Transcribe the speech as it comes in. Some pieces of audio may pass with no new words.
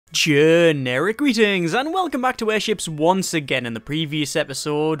Generic greetings and welcome back to Airships once again. In the previous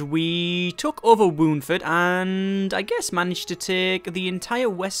episode we took over Woundford and I guess managed to take the entire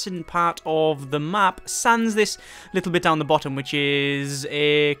western part of the map, sans this little bit down the bottom which is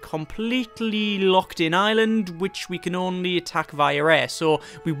a completely locked in island which we can only attack via air. So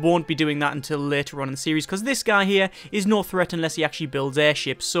we won't be doing that until later on in the series because this guy here is no threat unless he actually builds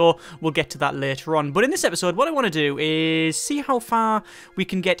airships, so we'll get to that later on. But in this episode what I want to do is see how far we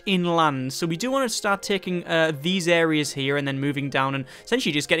can get inland. So we do want to start taking these areas here and then moving down and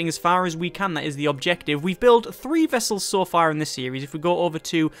essentially just getting as far as we can. That is the objective. We've built 3 vessels so far in this series. If we go over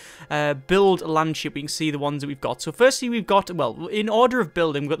to build a land ship, we can see the ones that we've got. So firstly we've got, well, in order of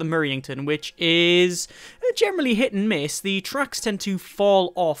building, we've got the Murrington, which is generally hit and miss. The tracks tend to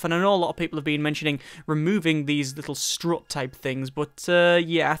fall off, and I know a lot of people have been mentioning removing these little strut type things, but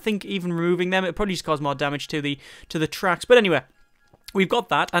yeah, I think even removing them, it probably just cause more damage to the tracks. But anyway, we've got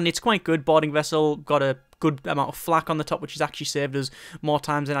that, and it's quite good. Boarding vessel, got a good amount of flak on the top, which has actually saved us more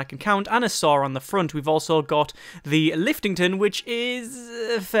times than I can count, and a saw on the front. We've also got the Liftington, which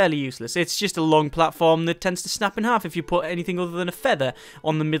is fairly useless. It's just a long platform that tends to snap in half if you put anything other than a feather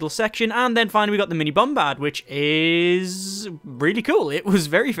on the middle section. And then finally we got the Mini Bombard, which is really cool. It was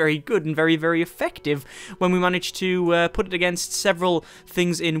very, very good and very, very effective when we managed to put it against several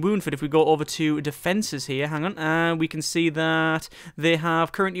things in Woundford. If we go over to defences here, hang on, we can see that they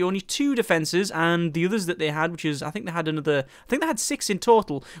have currently only 2 defences, and the others that they had, which is, I think they had 6 in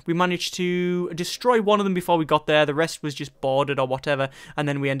total. We managed to destroy one of them before we got there. The rest was just boarded or whatever, and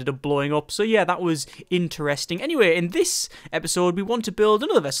then we ended up blowing up. So yeah, that was interesting. Anyway, in this episode we want to build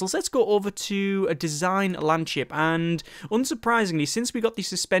another vessel. So let's go over to a design land ship, and unsurprisingly, since we got the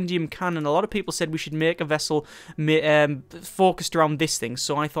suspendium cannon, a lot of people said we should make a vessel focused around this thing.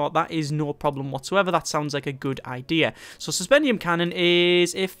 So I thought that is no problem whatsoever. That sounds like a good idea. So suspendium cannon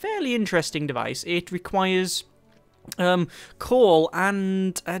is a fairly interesting device. It requires coal,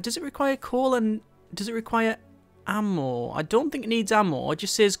 and does it require coal, and does it require ammo? I don't think it needs ammo. It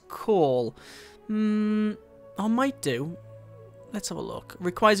just says coal. I might do. Let's have a look.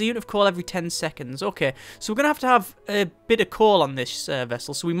 Requires a unit of coal every 10 seconds. Okay, so we're going to have a bit of coal on this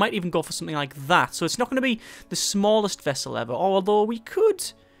vessel, so we might even go for something like that. So it's not going to be the smallest vessel ever, although we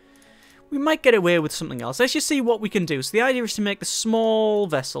might get away with something else. Let's just see what we can do. So the idea is to make the small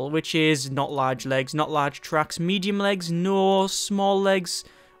vessel, which is not large legs, not large tracks, medium legs, no small legs.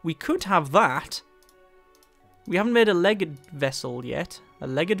 We could have that. We haven't made a legged vessel yet. A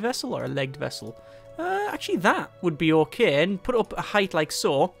legged vessel or a legged vessel? Actually, that would be okay. And put up a height like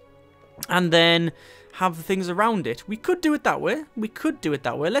so, and then have things around it. We could do it that way.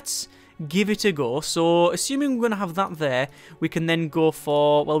 Let's give it a go. So assuming we're going to have that there, we can then go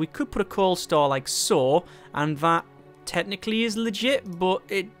for, well, we could put a coal store like so, and that technically is legit, but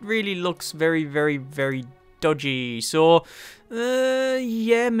it really looks very, very, very dodgy. So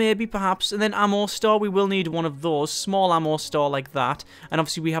yeah, maybe, perhaps. And then ammo store, we will need one of those, small ammo store like that. And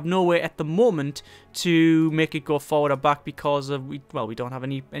obviously we have no way at the moment to make it go forward or back because of, we don't have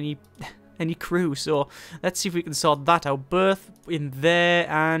any crew. So let's see if we can sort that out. Berth in there,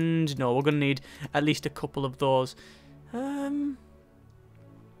 and no, we're gonna need at least a couple of those.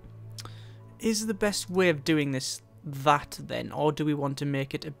 Is the best way of doing this that then, or do we want to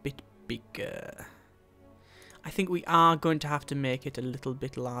make it a bit bigger? I think we are going to have to make it a little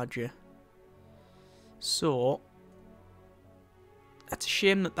bit larger. So that's a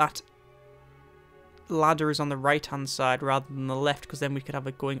shame that that ladder is on the right hand side rather than the left, because then we could have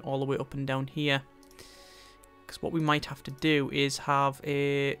it going all the way up and down here. Because what we might have to do is have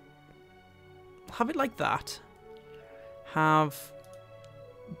it like that. Have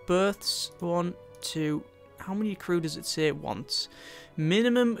berths 1, 2. How many crew does it say it wants?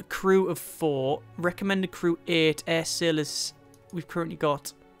 Minimum crew of 4. Recommended crew 8. Air sailors, we've currently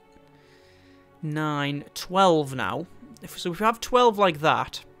got 9, 12 now. So if we have 12 like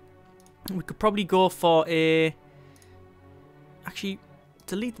that, we could probably go for a... Actually,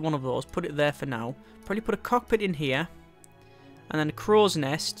 delete one of those. Put it there for now. Probably put a cockpit in here. And then a crow's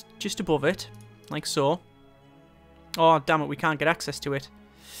nest just above it. Like so. Oh, damn it. We can't get access to it.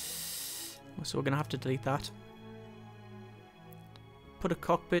 So we're going to have to delete that. Put a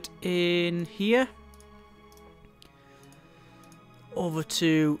cockpit in here. Over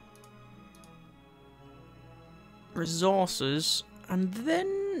to resources. And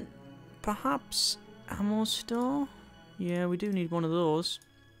then perhaps ammo store. Yeah, we do need one of those.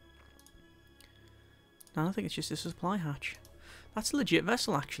 No, I think it's just a supply hatch. That's a legit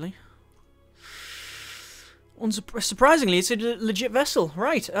vessel, actually. Surprisingly, it's a legit vessel.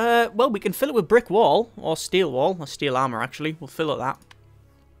 Right, well, we can fill it with brick wall, or steel armor, actually. We'll fill it that.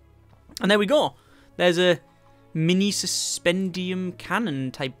 And there we go. There's a mini suspendium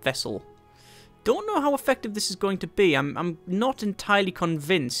cannon type vessel. Don't know how effective this is going to be. I'm not entirely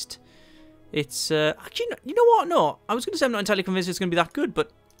convinced. It's actually, you know what? No, I was going to say I'm not entirely convinced it's going to be that good,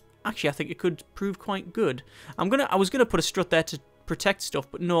 but actually I think it could prove quite good. I was gonna put a strut there to protect stuff,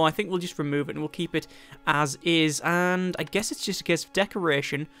 but no, I think we'll just remove it and we'll keep it as is. And I guess it's just a case of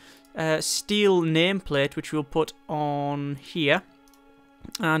decoration. Steel nameplate, which we'll put on here.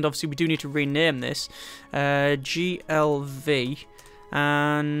 And obviously we do need to rename this. GLV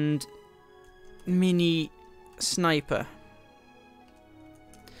and mini sniper.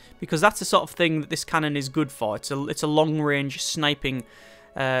 Because that's the sort of thing that this cannon is good for. It's a long-range sniping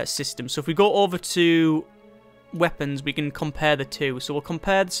system. So if we go over to weapons, we can compare the two. So we'll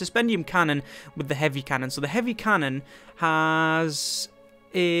compare the suspendium cannon with the heavy cannon. So the heavy cannon has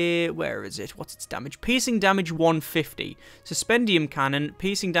where is it? What's its damage? Piercing damage 150. Suspendium cannon,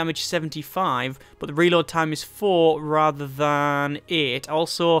 piercing damage 75, but the reload time is 4 rather than 8.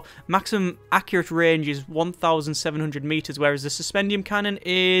 Also, maximum accurate range is 1,700 meters, whereas the suspendium cannon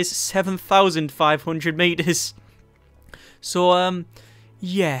is 7,500 meters. So,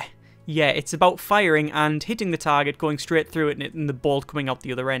 yeah, it's about firing and hitting the target, going straight through it, and the bolt coming out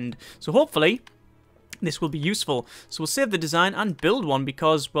the other end. So hopefully this will be useful. So we'll save the design and build one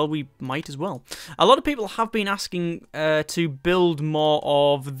because, well, we might as well. A lot of people have been asking to build more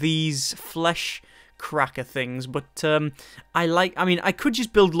of these flesh cracker things, but I could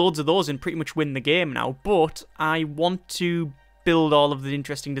just build loads of those and pretty much win the game now, but I want to build all of the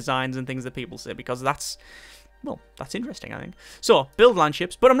interesting designs and things that people say because that's, well, that's interesting, I think. So, build land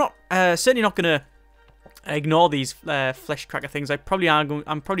ships, but I'm not, certainly not going to ignore these flesh cracker things. I'm probably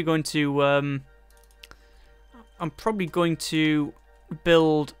going to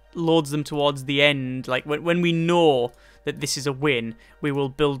build loads of them towards the end. Like, when we know that this is a win, we will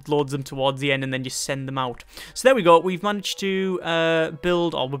build loads of them towards the end and then just send them out. So there we go. We've managed to we're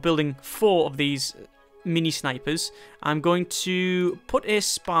building 4 of these mini snipers. I'm going to put a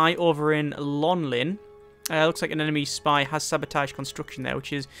spy over in Lonlin. Looks like an enemy spy has sabotaged construction there,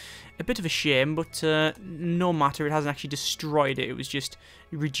 which is a bit of a shame, but no matter, it hasn't actually destroyed it. It was just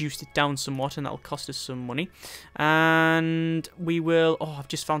reduced it down somewhat, and that'll cost us some money. And we will... Oh, I've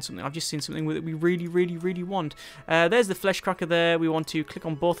just found something. I've just seen something that we really, really, really want. There's the flesh cracker there. We want to click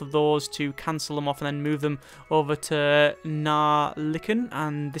on both of those to cancel them off and then move them over to Narlican.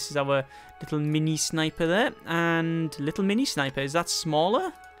 And this is our little mini sniper there. And little mini sniper, is that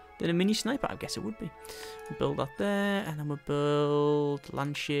smaller than a mini sniper? I guess it would be. We'll build that there, and then we'll build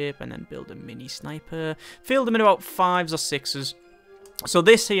land ship, and then build a mini sniper. Field them in about 5s or 6s. So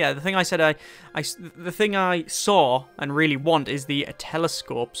this here, the thing I said, the thing I saw and really want is the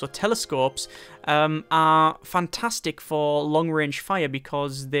telescope. So telescopes are fantastic for long-range fire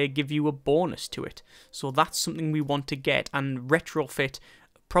because they give you a bonus to it. So that's something we want to get and retrofit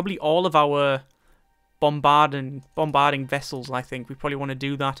probably all of our bombarding vessels. I think we probably want to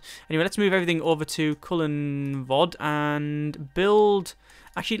do that. Anyway, let's move everything over to Cullen Vod and build...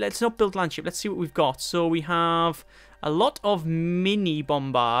 Actually, let's not build land ship. Let's see what we've got. So we have a lot of mini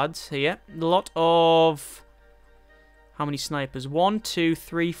bombards here. A lot of... How many snipers? 1, 2,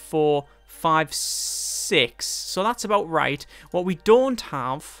 3, 4, 5, 6. So that's about right. What we don't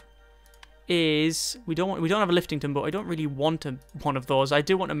have is... We don't have a Liftington, but I don't really want one of those. I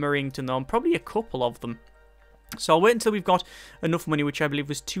do want a Marrington, though. And probably a couple of them. So I'll wait until we've got enough money, which I believe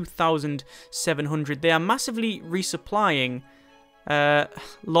was 2,700. They are massively resupplying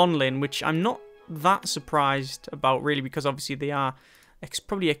Lonlin, which I'm not that surprised about, really, because obviously they are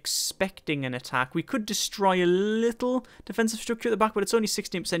probably expecting an attack. We could destroy a little defensive structure at the back, but it's only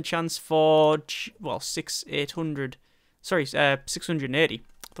 16% chance for, well, 680.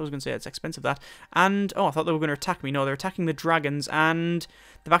 I thought I was going to say it's expensive, that. And, oh, I thought they were going to attack me. No, they're attacking the dragons, and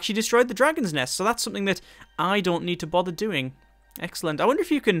they've actually destroyed the dragon's nest. So that's something that I don't need to bother doing. Excellent. I wonder if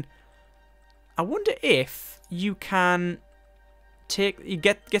you can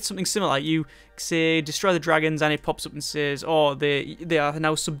get something similar. Like you say destroy the dragons, and it pops up and says, oh, they are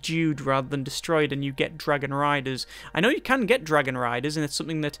now subdued rather than destroyed, and you get dragon riders. I know you can get dragon riders, and it's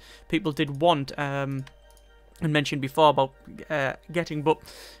something that people did want and mentioned before about getting, but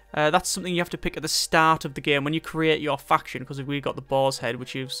that's something you have to pick at the start of the game when you create your faction, because we got the Boar's Head,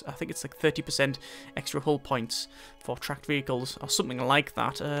 which is, I think it's like 30% extra hull points for tracked vehicles or something like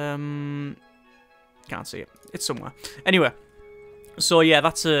that. Can't see it. It's somewhere. Anyway, So yeah,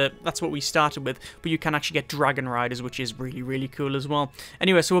 that's what we started with, but you can actually get dragon riders, which is really, really cool as well.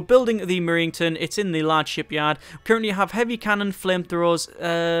 Anyway, so we're building the Marrington. It's in the large shipyard. Currently have heavy cannon, flamethrowers,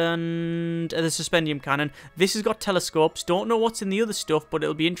 and the suspendium cannon. This has got telescopes. Don't know what's in the other stuff, but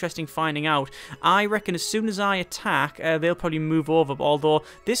it'll be interesting finding out. I reckon as soon as I attack, they'll probably move over, although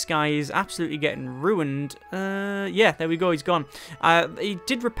this guy is absolutely getting ruined. Yeah, there we go, he's gone. He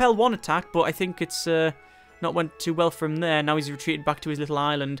did repel one attack, but I think it's... not went too well from there. Now he's retreated back to his little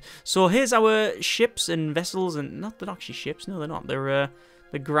island. So here's our ships and vessels, and they're not actually ships. No, they're not. They're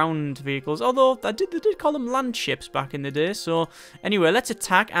the ground vehicles. Although they did call them land ships back in the day. So anyway, let's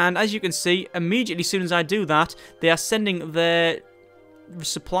attack. And as you can see, immediately as soon as I do that, they are sending their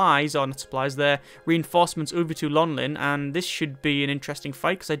supplies, or not supplies, their reinforcements over to Lonlin, and this should be an interesting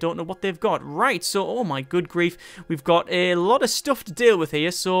fight because I don't know what they've got. Right, so oh my good grief, we've got a lot of stuff to deal with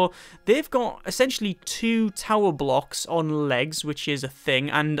here. So they've got essentially 2 tower blocks on legs, which is a thing,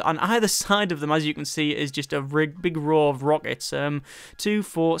 and on either side of them, as you can see, is just a big row of rockets. 2,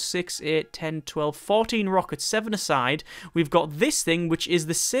 4, 6, 8, 10, 12, 14 rockets, 7 aside. We've got this thing, which is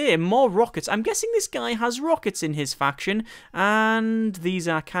the same, more rockets. I'm guessing this guy has rockets in his faction, and these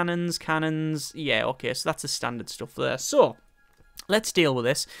are cannons. Yeah, okay, so that's the standard stuff there. So, let's deal with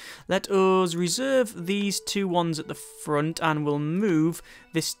this. Let us reserve these 2 ones at the front, and we'll move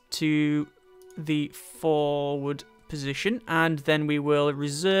this to the forward position, and then we will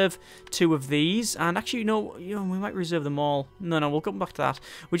reserve 2 of these. And actually, we might reserve them all. No, we'll come back to that.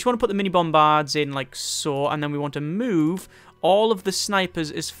 We just want to put the mini bombards in like so, and then we want to move all of the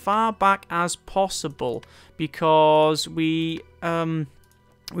snipers as far back as possible, because we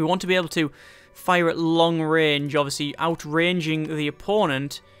want to be able to fire at long range. Obviously, outranging the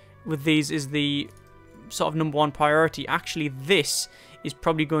opponent with these is the sort of #1 priority. Actually, this is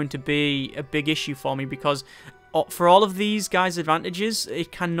probably going to be a big issue for me, because for all of these guys' advantages,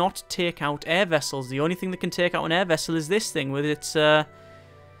 it cannot take out air vessels. The only thing that can take out an air vessel is this thing with its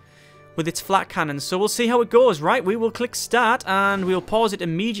flat cannons. So we'll see how it goes. Right, we will click start, and we'll pause it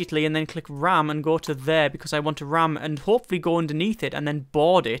immediately, and then click ram and go to there, because I want to ram and hopefully go underneath it and then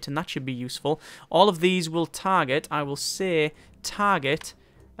board it, and that should be useful. All of these will target, I will say target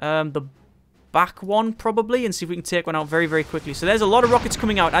the back one probably, and see if we can take one out very, very quickly. So there's a lot of rockets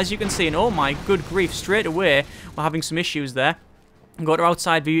coming out, as you can see, and oh my good grief, straight away we're having some issues there. Go to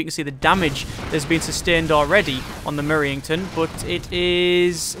outside view, you can see the damage that's been sustained already on the Marrington, but it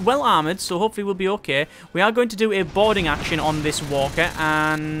is well armoured, so hopefully we'll be okay. We are going to do a boarding action on this walker,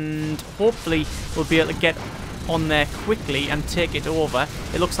 and hopefully we'll be able to get on there quickly and take it over.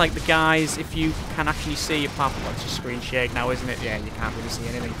 It looks like the guys, if you can actually see, apart from what's your screen shake now, isn't it? Yeah, you can't really see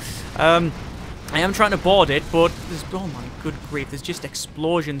anything. I am trying to board it, but there's, oh my good grief, there's just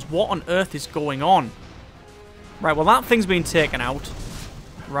explosions. What on earth is going on? Right, well that thing's been taken out.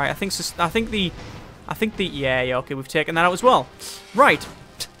 Right, I think the yeah, okay, we've taken that out as well. Right.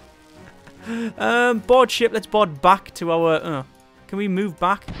 Board ship, let's board back to our, can we move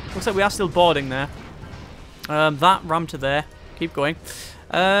back? Looks like we are still boarding there. That ram to there. Keep going.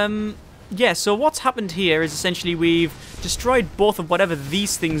 Yeah, so what's happened here is essentially we've destroyed both of whatever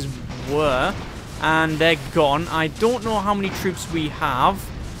these things were, and they're gone. I don't know how many troops we have,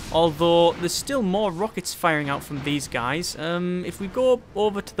 although there's still more rockets firing out from these guys. If we go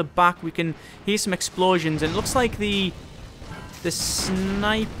over to the back, we can hear some explosions, and it looks like the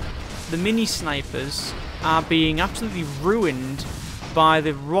mini snipers are being absolutely ruined by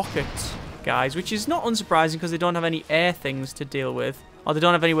the rocket guys, which is not unsurprising because they don't have any air things to deal with, or they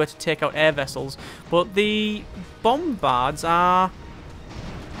don't have anywhere to take out air vessels. But the bombards are,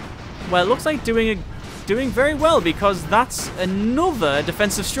 well, it looks like doing very well, because that's another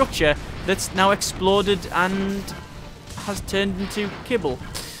defensive structure that's now exploded and has turned into kibble.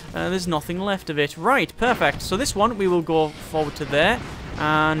 There's nothing left of it. Right, perfect. So this one, we will go forward to there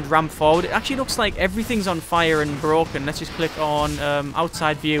and ram forward. It actually looks like everything's on fire and broken. Let's just click on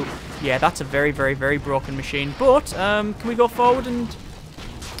outside view. Yeah, that's a very, very, very broken machine. But can we go forward and...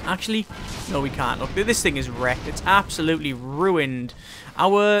 Actually, no, we can't. Look, this thing is wrecked. It's absolutely ruined.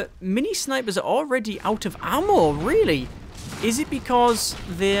 Our mini snipers are already out of ammo, really? Is it because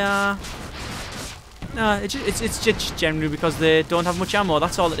they are... No, it's just generally because they don't have much ammo.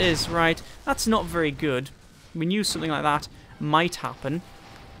 That's all it is, right? That's not very good. We knew something like that might happen.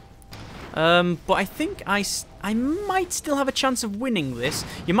 But I think I might still have a chance of winning this.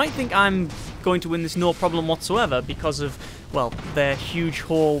 You might think I'm going to win this no problem whatsoever because of, well, the huge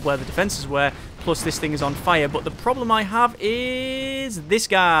hole where the defenses were, plus this thing is on fire. But the problem I have is this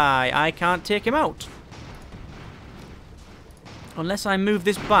guy. I can't take him out. Unless I move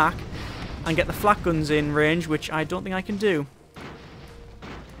this back and get the flak guns in range, which I don't think I can do.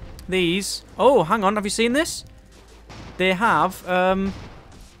 these... Oh, hang on. Have you seen this? They have...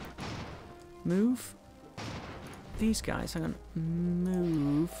 Move. These guys. Hang on.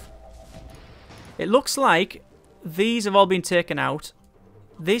 Move. It looks like these have all been taken out.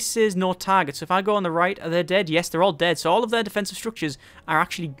 This is no target. So if I go on the right, are they dead? Yes, they're all dead. So all of their defensive structures are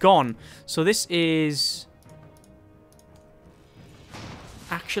actually gone. So this is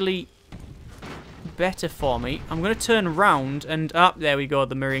actually better for me. I'm going to turn around and... Ah, there we go.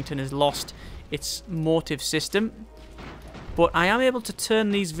 The Mirrington has lost its motive system. But I am able to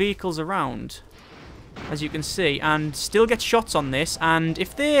turn these vehicles around, as you can see, and still get shots on this. And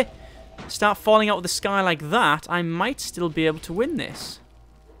if they start falling out of the sky like that, I might still be able to win this.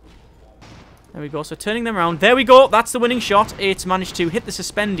 There we go. So turning them around. There we go. That's the winning shot. It's managed to hit the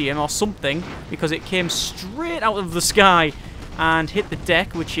suspendium or something because it came straight out of the sky and hit the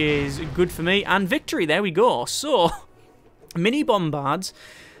deck, which is good for me. And victory. There we go. So, mini bombards,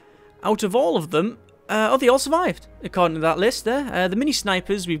 out of all of them, oh, they all survived, according to that list there. The mini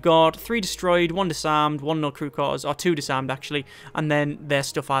snipers, we've got 3 destroyed, 1 disarmed, 1 no crew quarters, or 2 disarmed actually, and then their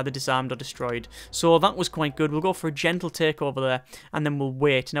stuff either disarmed or destroyed. So that was quite good. We'll go for a gentle takeover there, and then we'll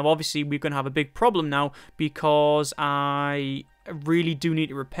wait. Now, obviously, we're going to have a big problem now, because I really do need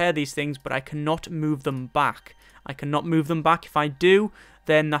to repair these things, but I cannot move them back. I cannot move them back. If I do,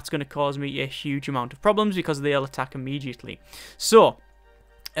 then that's going to cause me a huge amount of problems, because they'll attack immediately. So...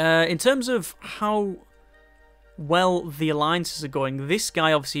 in terms of how well the alliances are going, this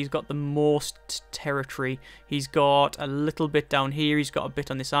guy obviously has got the most territory. He's got a little bit down here. He's got a bit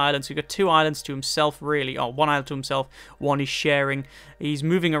on this island. So he's got 2 islands to himself, really. Or 1 island to himself. 1 he's sharing. He's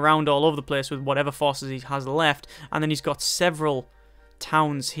moving around all over the place with whatever forces he has left. And then he's got several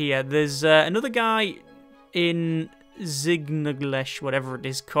towns here. There's another guy in Zignaglesh, whatever it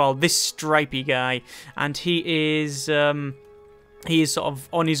is called. This stripy guy. And he is... he is sort of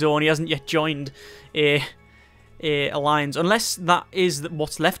on his own. He hasn't yet joined a alliance, unless that is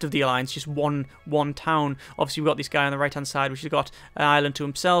what's left of the alliance, just one town. Obviously, we've got this guy on the right-hand side, which has got an island to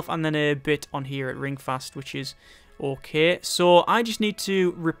himself, and then a bit on here at Ringfast, which is okay. So I just need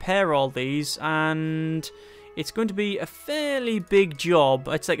to repair all these, and it's going to be a fairly big job.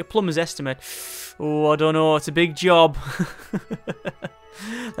 It's like a plumber's estimate. Oh, I don't know. It's a big job.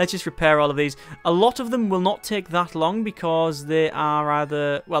 Let's just repair all of these. A lot of them will not take that long because they are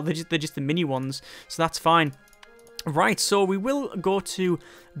either... Well, they're just the mini ones, so that's fine. Right, so we will go to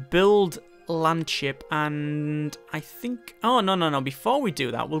build landship, and I think... Oh, no. Before we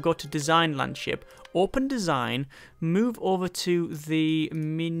do that, we'll go to design landship. Open design, move over to the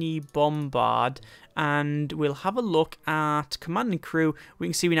mini bombard, and we'll have a look at command and crew. We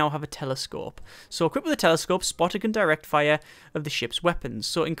can see we now have a telescope. So equipped with a telescope, spot and direct fire of the ship's weapons.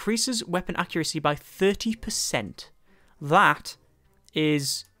 So increases weapon accuracy by 30%. That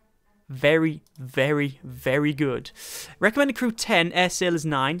is very, very, very good. Recommended crew 10, air sailors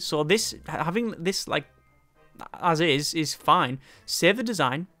 9. So this, having this like as is fine. Save the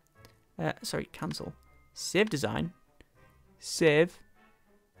design. Sorry, cancel. Save design. Save.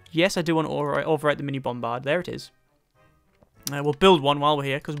 Yes, I do want to overwrite the mini bombard. There it is. We'll build one while we're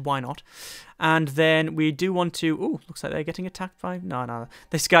here, because why not? And then we do want to... Oh, looks like they're getting attacked by... No.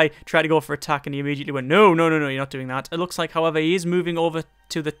 This guy tried to go for attack, and he immediately went, no, you're not doing that. It looks like, however, he is moving over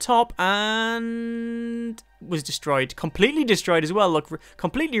to the top, and was destroyed. Completely destroyed as well. Look,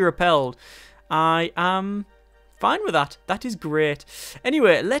 completely repelled. I am... fine with that. That is great.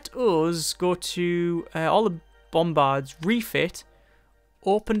 Anyway, let us go to all the bombards, refit,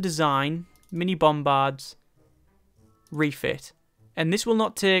 open design, mini bombards, refit. And this will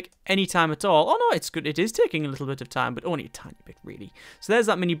not take any time at all. Oh no, it's good. It is taking a little bit of time, but only a tiny bit, really. So there's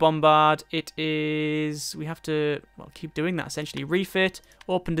that mini bombard. It is... We have to, well, keep doing that, essentially. Refit,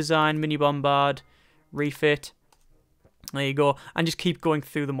 open design, mini bombard, refit. There you go. And just keep going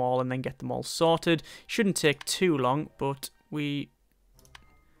through them all and then get them all sorted. Shouldn't take too long, but we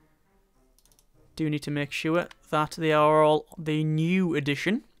do need to make sure that they are all the new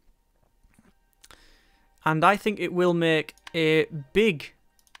edition. And I think it will make a big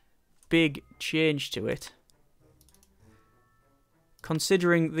change to it.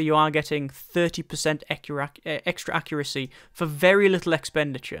 Considering that you are getting 30% extra accuracy for very little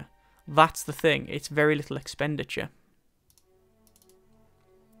expenditure. That's the thing. It's very little expenditure.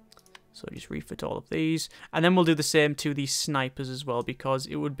 So just refit all of these. And then we'll do the same to the snipers as well, because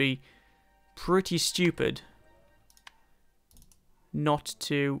it would be pretty stupid not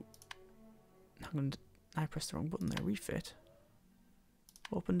to... I pressed the wrong button there. Refit.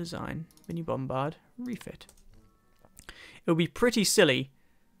 Open design. Mini bombard. Refit. It would be pretty silly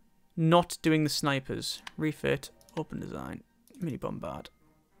not doing the snipers. Refit. Open design. Mini bombard.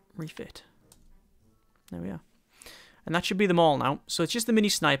 refit. There we are. And that should be them all now. So it's just the mini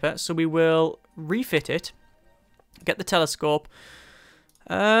sniper. So we will refit it. Get the telescope.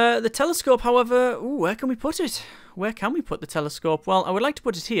 The telescope, however... Ooh, where can we put it? Where can we put the telescope? Well, I would like to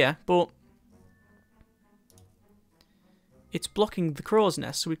put it here, but... It's blocking the crow's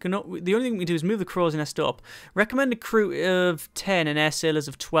nest, so we cannot... The only thing we can do is move the crow's nest up. Recommend a crew of 10 and air sailors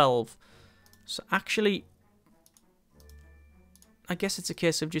of 12. So actually... I guess it's a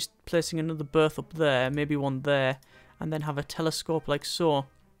case of just placing another berth up there, maybe one there, and then have a telescope like so.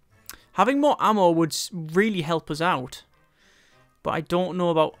 Having more ammo would really help us out. But I don't know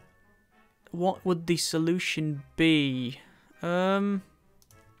about... What would the solution be? Well,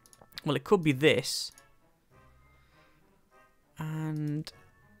 it could be this. And...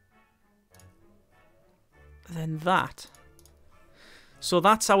 then that. So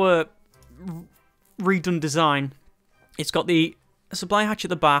that's our redone design. It's got the supply hatch at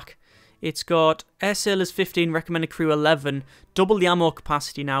the back. It's got air sailors 15, recommended crew 11, double the ammo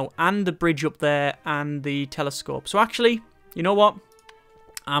capacity now, and the bridge up there, and the telescope. So actually, you know what?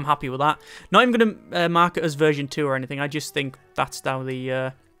 I'm happy with that. Not even going to mark it as version 2 or anything. I just think that's now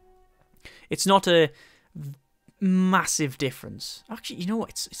the... it's not a massive difference. Actually, you know what?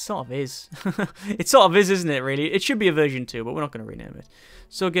 It sort of is. It sort of is, isn't it, really? It should be a version 2, but we're not going to rename it.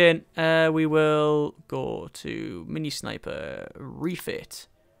 So again, we will go to Mini Sniper, refit,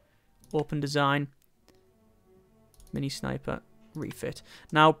 open design, Mini Sniper, refit.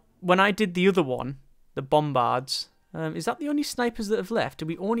 Now, when I did the other one, the Bombards, is that the only snipers that have left? Do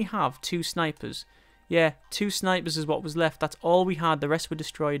we only have 2 snipers? Yeah, 2 snipers is what was left. That's all we had. The rest were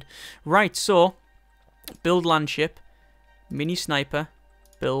destroyed. Right, so, build landship, Mini Sniper,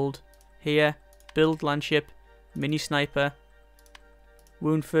 build here, build landship, Mini Sniper,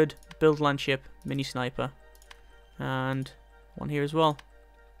 Woundford, build landship, Mini Sniper, and one here as well.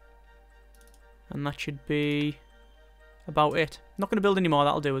 And that should be about it. Not going to build any more,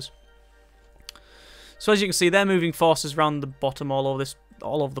 that'll do us. So as you can see, they're moving forces around the bottom all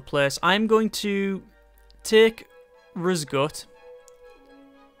over the place. I'm going to take Ruzgut,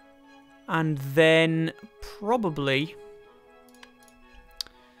 and then probably,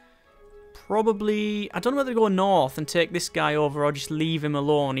 I don't know whether to go north and take this guy over or just leave him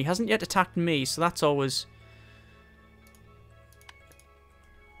alone. He hasn't yet attacked me, so that's always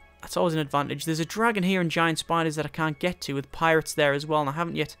an advantage. There's a dragon here and giant spiders that I can't get to, with pirates there as well, and I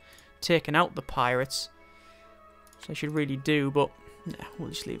haven't yet taken out the pirates. So I should really do, but nah, we'll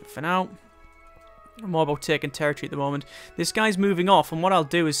just leave it for now. I'm more about taking territory at the moment. This guy's moving off, and what I'll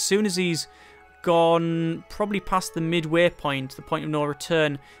do is, as soon as he's gone probably past the midway point, the point of no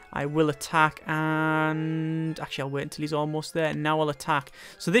return, I will attack, and actually I'll wait until he's almost there, and now I'll attack.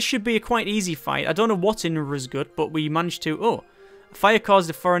 So this should be a quite easy fight. I don't know what's in Ruzgut, but we managed to... Oh, a fire caused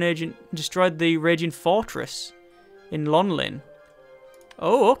a foreign agent, destroyed the Raging Fortress in Lonlin.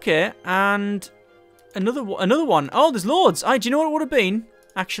 Oh, okay, and another one. Oh, there's loads. Do you know what it would have been,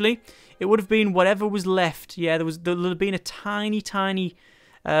 actually? It would have been whatever was left. Yeah, there would have been a tiny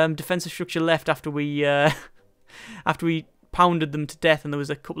defensive structure left after we pounded them to death, and there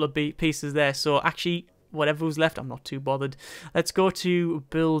was a couple of pieces there. So actually, whatever was left, I'm not too bothered. Let's go to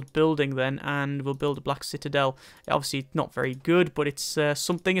build building then, and we'll build a black citadel. Obviously, not very good, but it's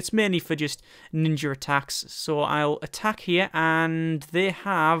something. It's mainly for just ninja attacks. So I'll attack here, and they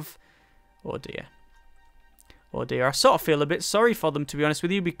have... Oh dear. Oh dear, I sort of feel a bit sorry for them, to be honest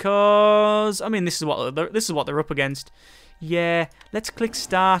with you, because I mean this is what they're up against. Yeah, let's click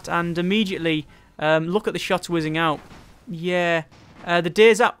start and immediately look at the shots whizzing out. Yeah, the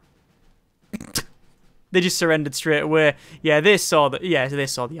day's up. They just surrendered straight away. Yeah, they saw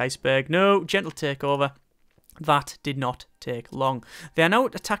the iceberg. No, gentle takeover. That did not take long. They are now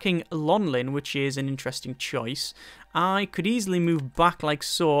attacking Lonlin, which is an interesting choice. I could easily move back like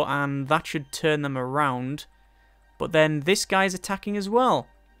so, and that should turn them around. But then this guy's attacking as well.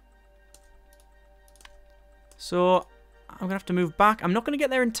 So I'm going to have to move back. I'm not going to get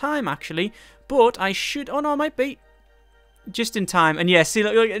there in time, actually. But I should... Oh, no, I might be. Just in time. And yeah, see,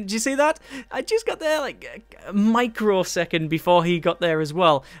 look, did you see that? I just got there like a microsecond before he got there as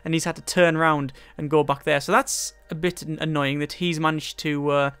well. And he's had to turn around and go back there. So that's a bit annoying that he's managed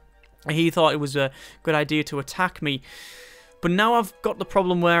to... he thought it was a good idea to attack me. But now I've got the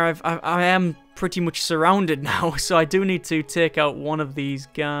problem where I am pretty much surrounded now, so I do need to take out one of these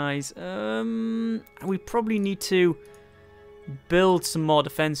guys. We probably need to build some more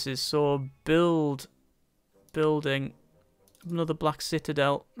defenses, so building another black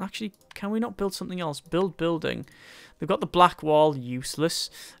citadel. Actually, can we not build something else? Build building. They've got the black wall,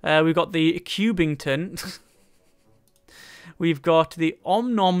 useless. We've got the Cubington. We've got the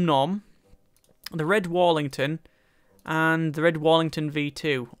Om Nom Nom, the Red Wallington, and the Red Wallington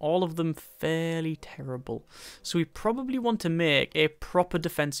V2. All of them fairly terrible. So we probably want to make a proper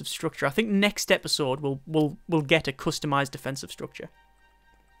defensive structure. I think next episode we'll get a customized defensive structure.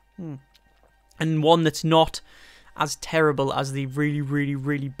 And one that's not as terrible as the really, really,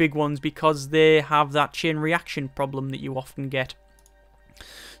 really big ones, because they have that chain reaction problem that you often get.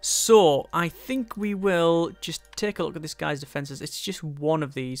 So, I think we will just take a look at this guy's defenses. It's just one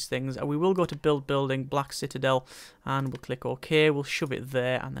of these things. We will go to build building, Black Citadel, and we'll click OK. We'll shove it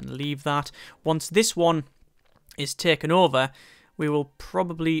there and then leave that. Once this one is taken over, we will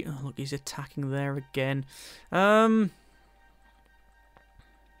probably... Oh, look, he's attacking there again. Right.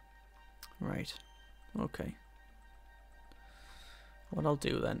 Okay. What I'll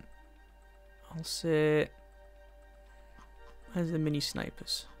do then, I'll say... Where's the mini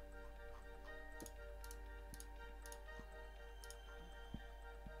snipers?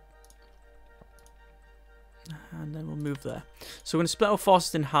 And then we'll move there. So we're going to split our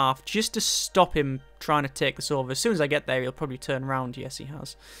forces in half just to stop him trying to take this over. As soon as I get there, he'll probably turn around. Yes, he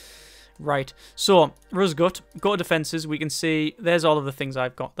has. Right. So, Rusgut, go to defenses. We can see there's all of the things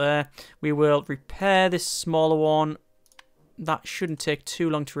I've got there. We will repair this smaller one. That shouldn't take too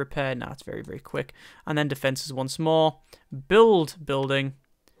long to repair. Now it's very, very quick. And then defenses once more. Build building.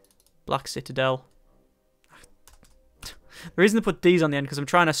 Black Citadel. The reason I put D's on the end because I'm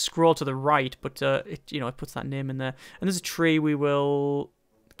trying to scroll to the right, but it puts that name in there. And there's a tree. We will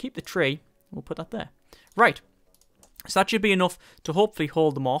keep the tree. We'll put that there. Right. So that should be enough to hopefully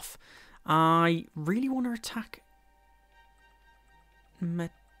hold them off. I really want to attack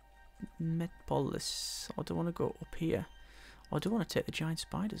Metpolis. I don't want to go up here. I do want to take the giant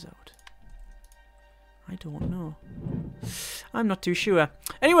spiders out. I don't know. I'm not too sure.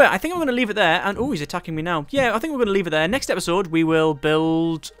 Anyway, I think I'm going to leave it there. And, oh, he's attacking me now. Yeah, I think we're going to leave it there. Next episode, we will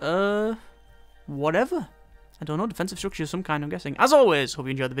build, whatever. I don't know, defensive structure of some kind, I'm guessing. As always, hope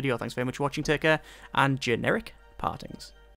you enjoyed the video. Thanks very much for watching. Take care. And generic partings.